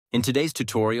In today's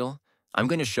tutorial, I'm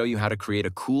going to show you how to create a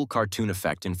cool cartoon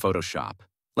effect in Photoshop.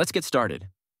 Let's get started.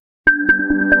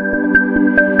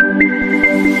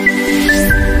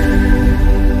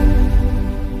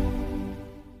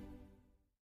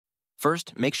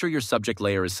 First, make sure your subject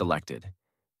layer is selected.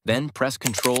 Then press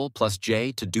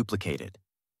Ctrl+J to duplicate it.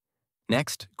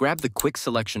 Next, grab the Quick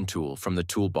Selection tool from the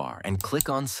toolbar and click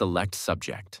on Select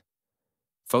Subject.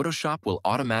 Photoshop will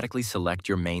automatically select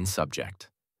your main subject.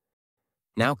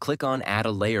 Now click on Add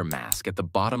a Layer Mask at the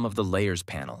bottom of the Layers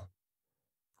panel.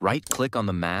 Right-click on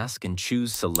the mask and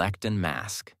choose Select and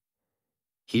Mask.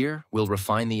 Here, we'll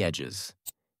refine the edges,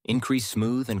 increase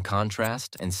smooth and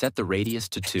contrast, and set the radius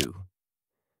to 2.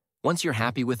 Once you're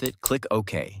happy with it, click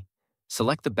OK.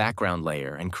 Select the background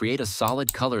layer and create a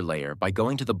solid color layer by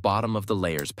going to the bottom of the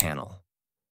Layers panel.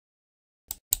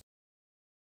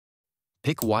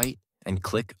 Pick white and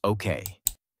click OK.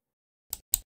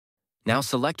 Now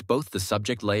select both the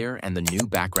subject layer and the new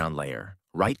background layer.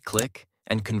 Right-click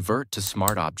and convert to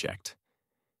Smart Object.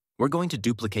 We're going to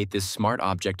duplicate this Smart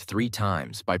Object 3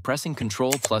 times by pressing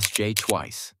Ctrl+J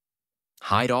twice.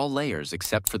 Hide all layers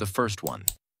except for the first one.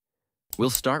 We'll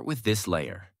start with this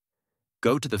layer.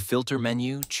 Go to the Filter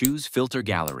menu, choose Filter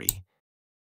Gallery.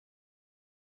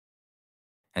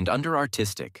 And under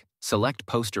Artistic, select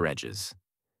Poster Edges.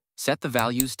 Set the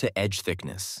values to Edge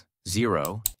Thickness,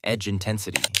 0, Edge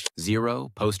Intensity,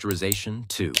 0, Posterization,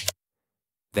 2.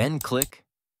 Then click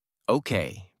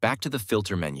OK. Back to the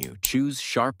Filter menu, choose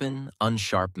Sharpen,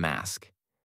 Unsharp Mask.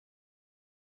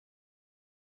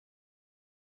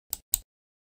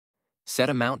 Set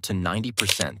amount to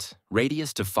 90%,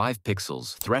 radius to 5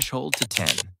 pixels, threshold to 10.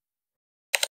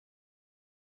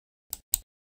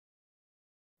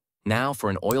 Now for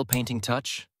an oil painting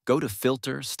touch, go to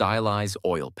Filter, Stylize,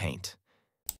 Oil Paint.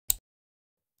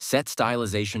 Set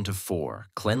stylization to 4,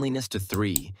 cleanliness to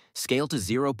 3, scale to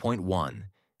 0.1,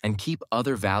 and keep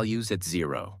other values at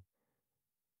 0.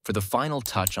 For the final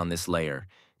touch on this layer,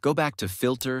 go back to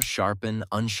Filter, Sharpen,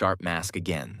 Unsharp Mask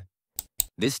again.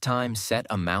 This time, set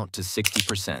amount to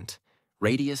 60%,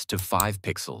 radius to 5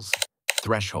 pixels,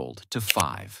 threshold to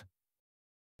 5.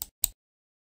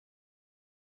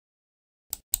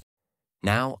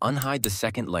 Now, unhide the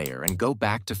second layer and go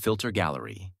back to Filter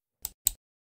Gallery.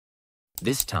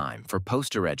 This time, for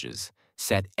poster edges,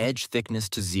 set Edge Thickness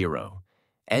to 0,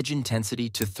 Edge Intensity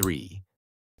to 3,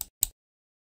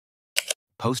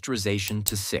 Posterization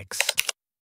to 6.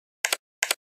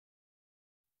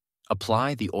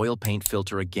 Apply the oil paint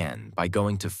filter again by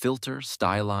going to Filter,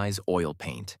 Stylize, Oil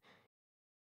Paint,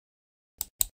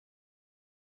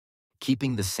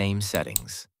 keeping the same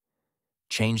settings.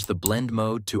 Change the blend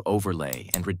mode to overlay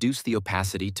and reduce the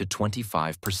opacity to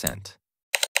 25%.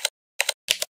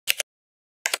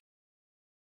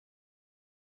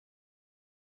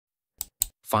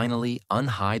 Finally,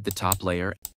 unhide the top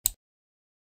layer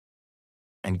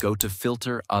and go to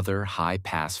Filter, Other, High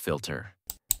Pass Filter.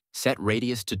 Set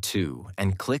radius to 2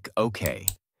 and click OK.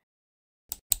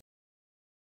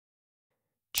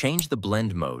 Change the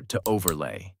blend mode to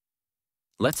overlay.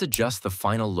 Let's adjust the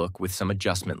final look with some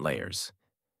adjustment layers.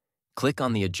 Click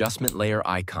on the adjustment layer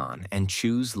icon and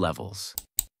choose Levels.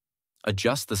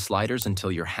 Adjust the sliders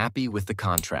until you're happy with the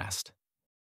contrast.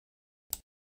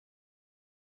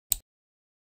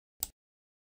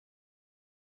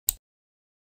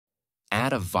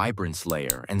 Add a vibrance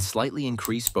layer and slightly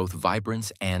increase both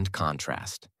vibrance and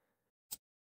contrast.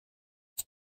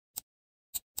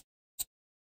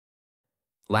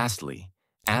 Lastly,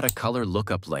 add a color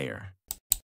lookup layer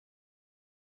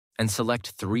and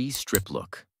select 3 Strip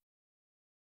Look.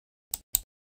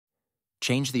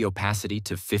 Change the opacity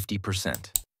to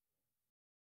 50%.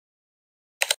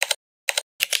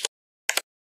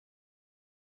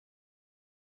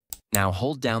 Now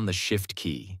hold down the Shift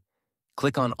key.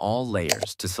 Click on all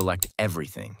layers to select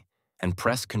everything and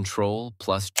press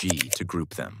Ctrl+G to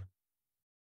group them.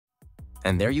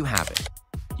 And there you have it.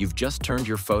 You've just turned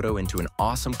your photo into an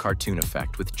awesome cartoon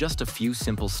effect with just a few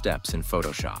simple steps in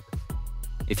Photoshop.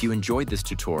 If you enjoyed this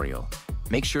tutorial,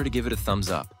 make sure to give it a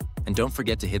thumbs up and don't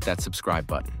forget to hit that subscribe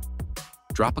button.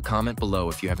 Drop a comment below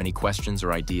if you have any questions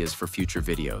or ideas for future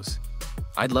videos.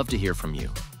 I'd love to hear from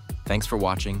you. Thanks for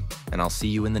watching, and I'll see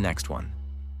you in the next one.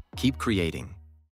 Keep creating.